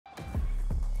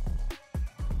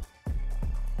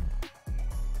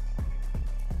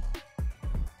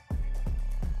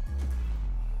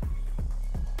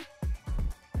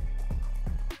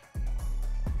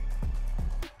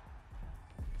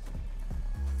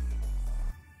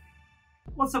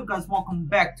What's up guys, welcome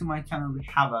back to my channel. We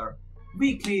have our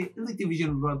weekly Elite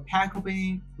Division World Pack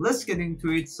opening. Let's get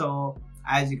into it. So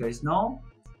as you guys know,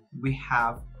 we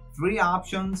have three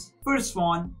options. First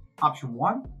one, option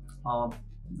one,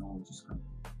 just gonna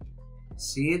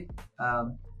see it.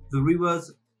 The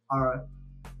rewards are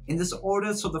in this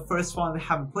order. So the first one, we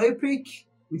have a player pick,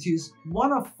 which is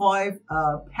 1 of 5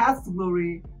 Path to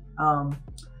Glory,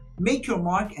 Make Your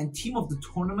Mark and Team of the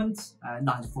Tournament,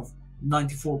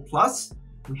 94 plus.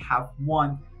 We have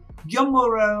 1 Jumbo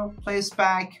Rare Place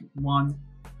Pack, 1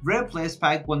 Rare Place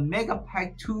Pack, 1 Mega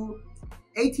Pack, 2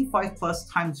 85 plus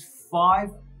times 5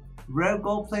 Rare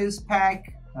Gold Place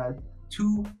Pack,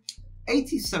 2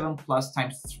 87 plus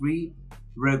times 3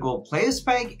 Rare Gold Place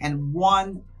Pack, and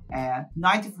 1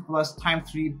 94 plus times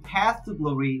 3 Path to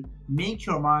Glory Make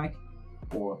Your Mark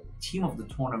or Team of the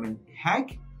Tournament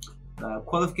Pack.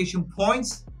 Qualification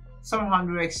points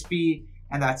 700 XP,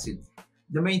 and that's it.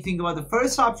 The main thing about the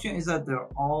first option is that they're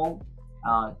all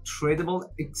tradable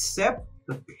except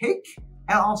the pick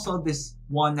and also this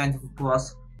 194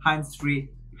 plus times 3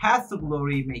 Path to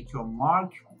Glory Make Your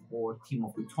Mark or Team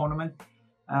of the Tournament.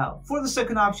 For the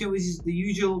second option, which is the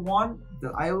usual one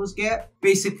that I always get,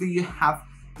 basically you have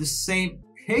the same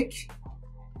pick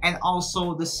and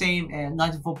also the same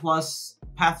 94 plus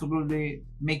Path to Glory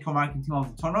Make Your Mark and Team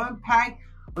of the Tournament pack,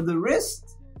 but the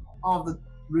rest of the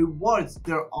rewards,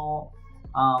 they're all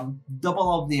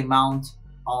double of the amount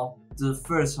of the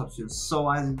first option.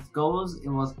 So as it goes, it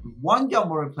was 1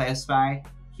 Jumbo Replace Pack.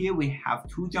 Here we have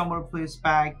 2 Jumbo Replace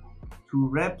Pack, 2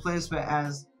 Red Place Pack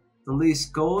as the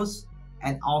list goes,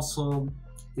 and also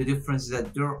the difference is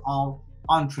that they're all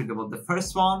untradable. The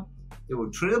first one, they were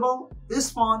tradable.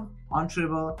 This one,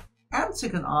 untradable. And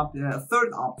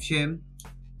third option,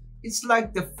 it's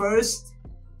like the first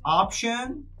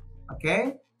option,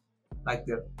 okay? Like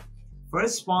the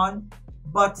first one,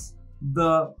 but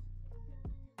the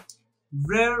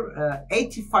rare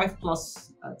 85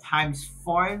 plus times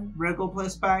 5 Rare Gold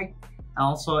Place Pack, and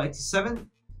also 87.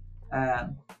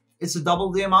 It's a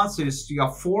double the amount, so you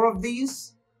got 4 of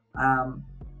these, and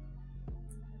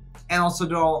also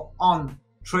they're all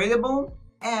untradable,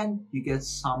 and you get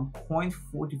some coin,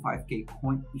 45k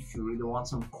coin if you really want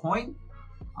some coin.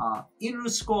 In your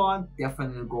squad,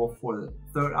 definitely go for the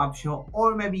third option,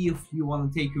 or maybe if you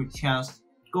want to take your chance,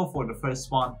 go for the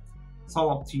first one. It's all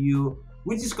up to you.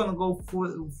 We're just gonna go for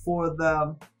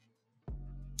the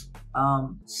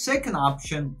second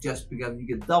option just because you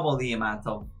get double the amount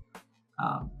of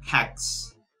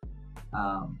packs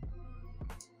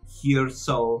here.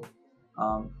 So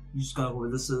you're just gonna go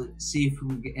with this, see if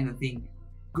we get anything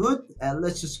good.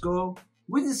 Let's just go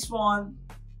with this one,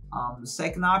 the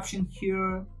second option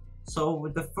here. So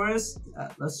with the first,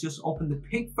 let's just open the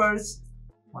pick first.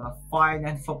 1 of 5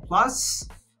 94 plus,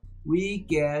 we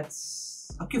get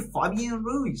Fabian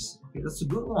Ruiz. Okay, that's a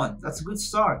good one. That's a good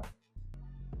start.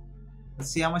 Let's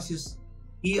see how much is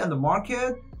he on the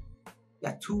market.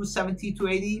 Yeah, 270,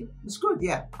 280. It's good.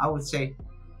 Yeah, I would say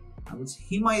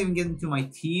he might even get into my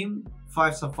team.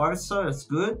 5-star. That's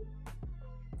good.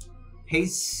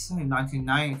 Pace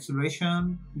 99,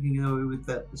 acceleration. You can get away with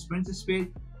the sprinter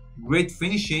speed. Great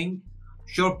finishing.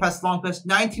 Short pass, long pass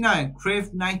 99.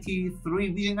 Crave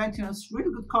 93. Vision 99. That's a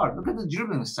really good card. Look at the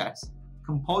dribbling stats.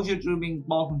 Composure, dribbling,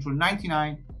 ball control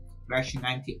 99. Reaction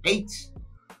 98.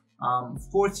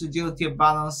 Force, agility,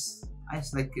 balance.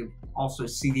 It's like also a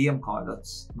CDM card.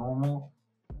 That's normal.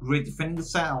 Great defending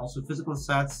set, and also physical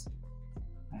stats.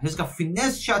 He's got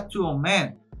finesse shot too. Oh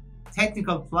man.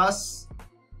 Technical plus.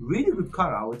 Really good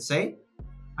card, I would say.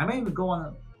 I may even go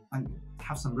on and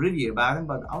have some review about him,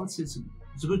 but I would say it's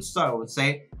a good start, I would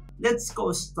say. Let's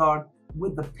go start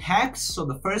with the packs. So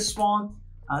the first one,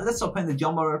 let's open the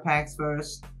Jumbo Rare packs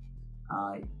first.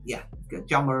 Yeah, get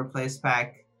Jumbo Replace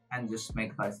Pack and just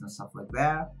make fights and stuff like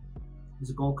that.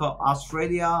 There's a gold card,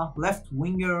 Australia, left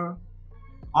winger,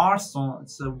 Arsenal.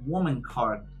 It's a woman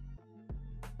card.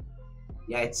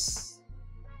 Yeah, it's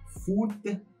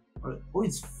food. Oh,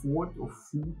 it's Ford or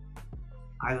food.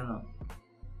 I don't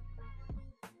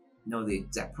know the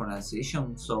exact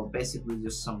pronunciation. So basically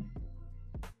just some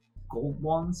gold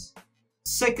ones.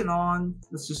 Second on,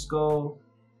 let's just go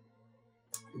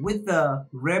with the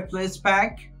Rare Place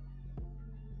Pack.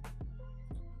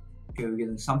 Okay, we're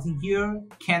getting something here.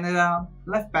 Canada,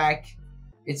 left back.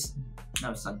 It's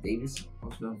not Davis. I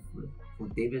was going for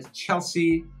Davis.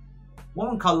 Chelsea.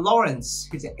 Woman called Lawrence.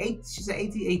 She's an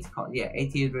 88 card. Yeah,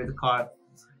 88 rated card.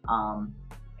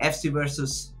 FC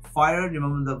versus Fire.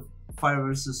 Remember the Fire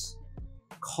versus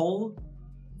Cold?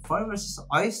 Fire versus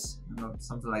Ice?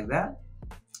 Something like that.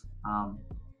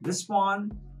 This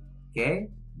one, okay,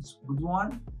 it's a good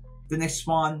one. The next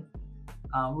one,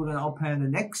 We're gonna open the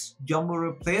next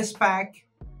jumbo players pack.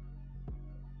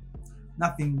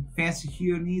 Nothing fancy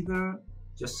here neither.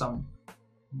 Just some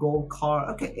gold card.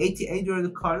 Okay, 88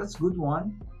 rated card. That's a good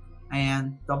one.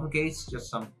 And duplicates. Just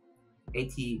some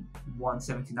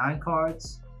 8179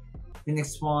 cards. The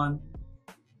next one,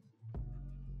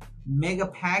 mega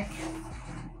pack.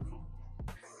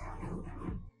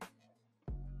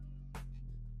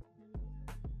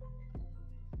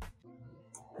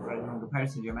 Right on the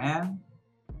Paris Saint-Germain.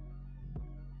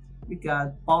 We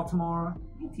got Baltimore,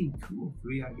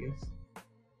 8203, I guess.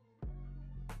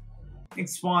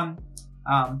 Next one,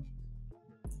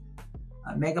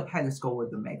 mega pack. Let's go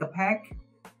with the mega pack.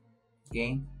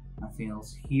 Again, nothing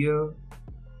else here.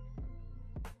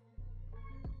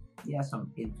 Yeah,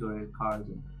 some editorial cards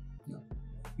and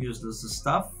useless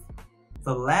stuff.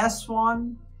 The last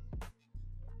one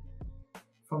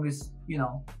from this,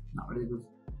 not really good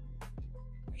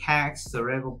packs. The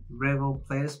Rebel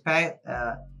Players pack.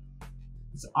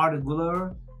 It's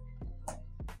Articular.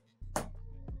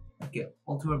 Okay,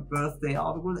 Ultimate Birthday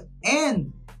Articular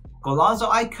and Golazzo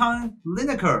Icon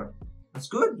Lineker. That's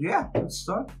good. Yeah, good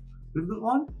start. Pretty good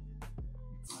one.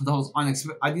 That was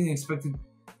unexpected. I didn't expect it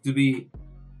to be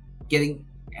getting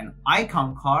an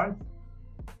icon card.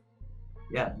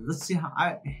 Yeah, let's see how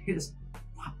it's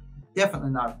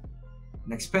definitely not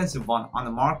an expensive one on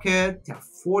the market. Yeah,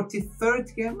 40,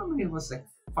 30k. I remember it was like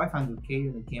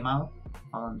 500k when it came out.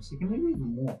 If I'm not mistaken, maybe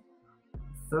even more.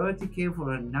 30k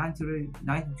for a 92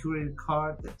 rated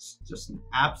card. That's just an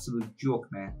absolute joke,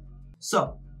 man.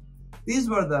 So these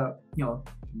were the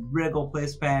regular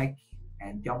place pack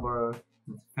and jumbo.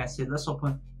 Let's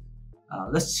open.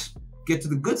 Let's get to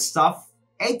the good stuff.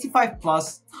 85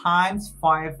 plus times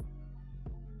 5.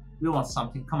 We want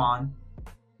something. Come on.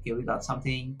 Okay, we got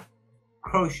something.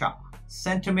 Croatia.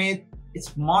 Center mid.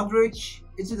 It's Modric.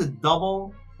 It's a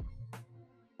double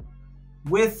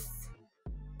with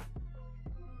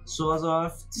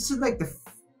Suazov. This is like the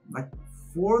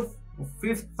fourth or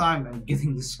fifth time I'm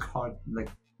getting this card. Like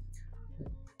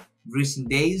recent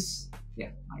days.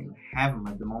 Yeah, I have them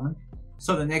at the moment.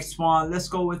 So the next one, let's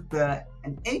go with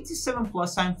an 87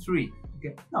 plus times 3.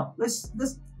 Okay, no, let's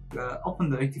open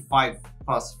the 85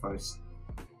 plus first.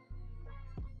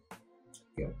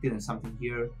 Okay, getting something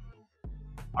here.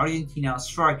 Argentina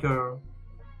striker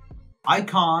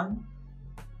icon.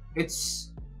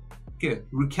 It's okay.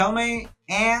 Riquelme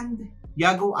and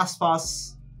Yago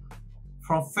Aspas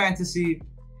from Fantasy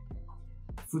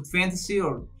Foot Fantasy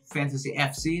or Fantasy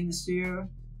FC in this year.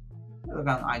 We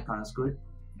got an icon. Is good.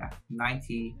 Yeah,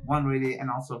 91 rated, and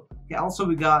also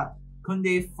we got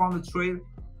Kunde from the trade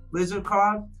laser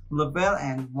card, Labelle,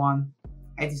 and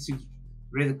 186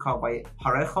 rated card by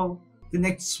Parejo. The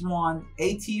next one,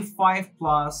 85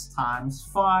 plus times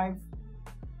 5.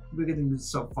 We're getting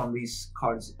this up from these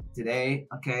cards today.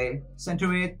 Okay, center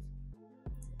mid.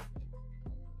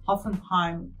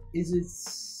 Hoffenheim is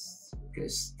its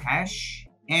Stash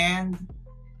and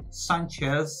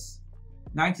Sanchez.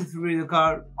 93 rated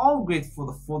card, all great for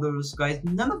the folders, guys.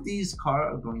 None of these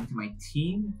cards are going to my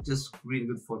team, just really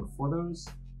good for the folders.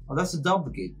 Oh, that's a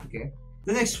duplicate. Okay,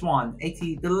 the next one,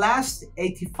 the last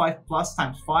 85 plus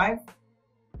times 5.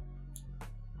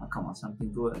 Oh, come on,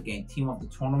 something good again. Team of the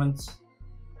tournament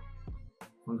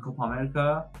from the Copa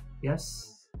America.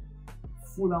 Yes,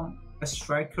 Fulham, a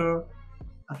striker.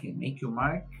 Okay, make your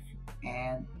mark,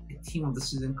 and a team of the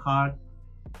season card.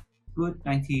 Good,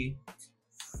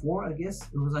 94, I guess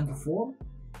it was 94.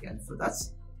 Yeah, so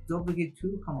that's duplicate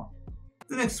too. Come on.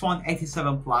 The next one,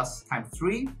 87 plus times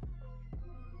 3.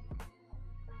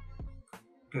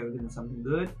 Okay, we're doing something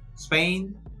good.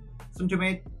 Spain, center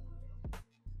mid.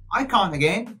 Icon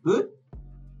again, good.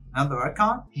 Another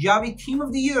icon. Xavi, team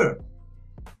of the year.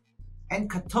 And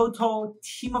Katoto,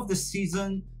 team of the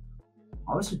season.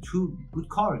 Obviously, 2 good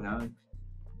cards. Now you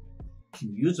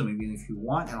can use them even if you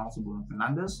want, and also Bruno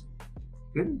Fernandes.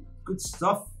 Good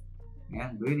stuff,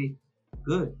 man. Really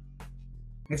good.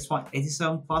 Next one,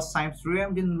 87 plus times 3.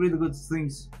 I'm getting really good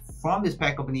things from this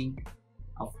pack opening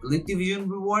of Elite Division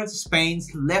rewards.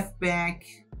 Spain's left back,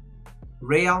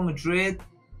 Real Madrid.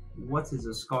 What is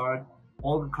this card?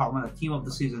 Olga Carmona, team of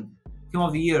the season, team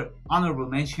of the year, honorable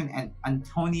mention, and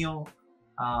Antonio,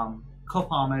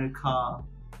 Copa America,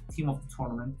 team of the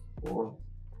tournament, or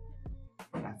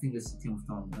I think it's the team of the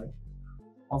tournament, right?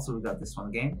 Also, we got this one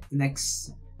again. The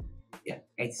next,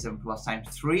 87 plus times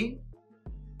 3.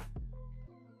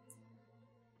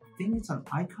 I think it's an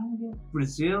icon again.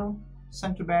 Brazil,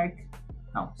 center back.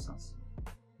 No, it's not.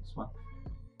 This one.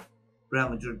 Real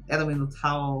Madrid,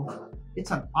 Militao.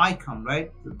 It's an icon,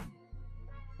 right?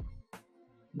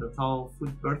 Militao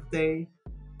foot birthday.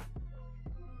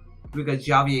 We got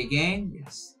Javi again.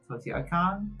 Yes, 30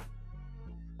 icon.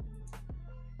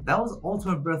 That was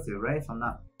Ultimate Birthday, right? If I'm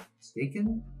not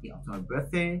mistaken. Yeah, Ultimate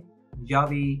Birthday.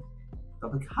 Javi.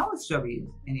 How much Javi is?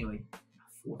 Anyway,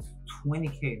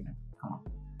 20k, man. Come on.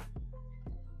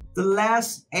 The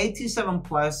last 87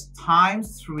 plus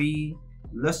times 3.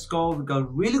 Let's go. We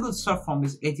got really good stuff from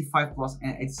this 85 plus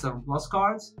and 87 plus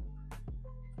cards.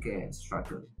 Okay,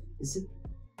 striker. Is it?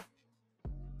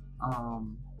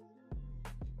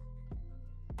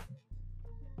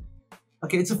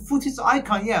 Okay, it's a footage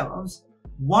icon. Yeah, I was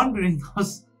wondering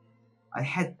because I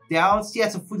had doubts. Yeah,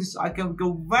 it's a footage icon. We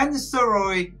go Van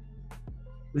Nistelrooy,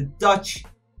 the Dutch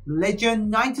legend,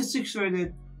 96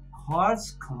 rated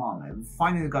cards. Come on, man. We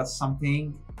finally got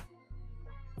something.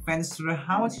 Van Nistelrooy,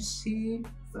 how much is he?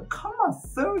 Come on,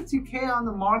 30k on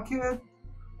the market.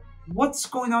 What's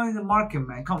going on in the market,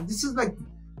 man? Come on, this is like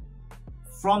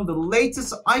from the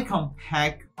latest icon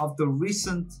pack of the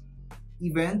recent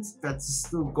event that's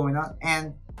still going on,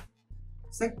 and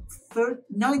it's like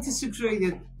 96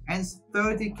 rated and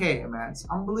 30k, man. It's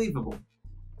unbelievable.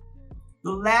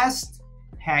 The last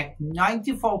pack,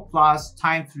 94 plus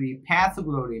time 3 Path of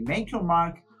Glory, make your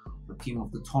mark. The team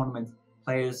of the tournament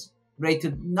players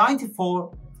rated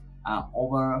 94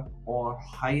 over or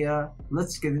higher.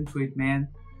 Let's get into it, man.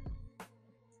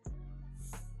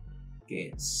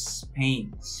 Okay,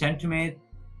 Spain, Sentiment,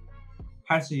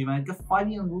 Paris Saint-Germain, got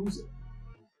fighting and losing.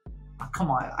 Oh,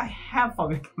 come on, I have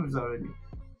Fabian Cruz already.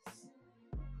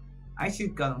 I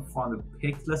should got him from the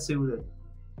pick. Let's see what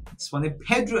it's funny.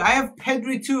 Pedri, I have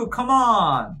Pedri too. Come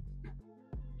on,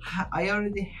 I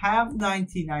already have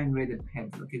 99 rated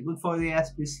Pedri. Okay, good for the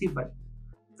SBC, but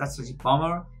that's such a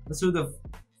bummer. Let's see what the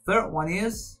third one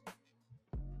is.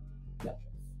 Yeah,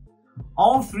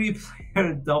 all 3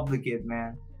 player duplicate,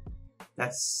 man.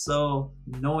 That's so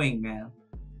annoying, man.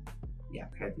 Yeah,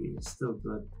 Pedri is still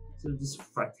good. So just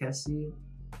Fratesi.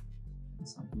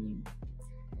 Something.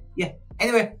 Yeah.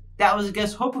 Anyway, that was it,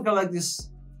 guys. Hope you guys like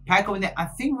this pack opening. I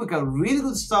think we got really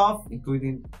good stuff,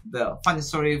 including the funny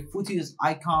story, footage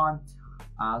icon.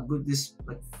 Good this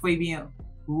like Fabian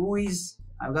Ruiz.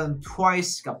 I've got him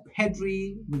twice. Got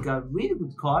Pedri. We got really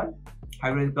good card. High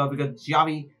rated card. We got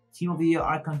Javi Team of the Year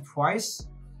icon twice.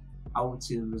 I would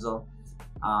say the result.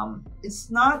 It's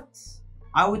not.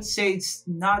 I would say it's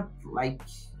not like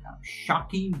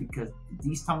shocking, because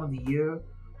this time of the year,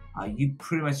 you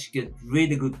pretty much get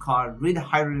really good card, really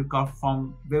high rated card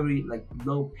from very like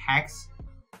low packs.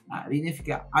 Even if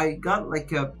I got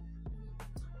like a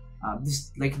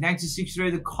this like 96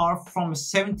 rated card from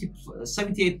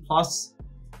 78 plus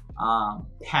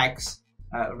packs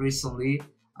recently.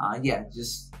 Yeah,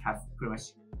 just have pretty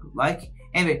much good luck.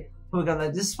 Anyway, hope you guys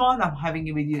like this one. I'm having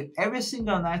a video every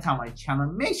single night on my channel.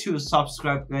 Make sure to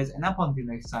subscribe, guys, and up until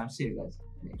next time, see you guys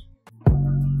later.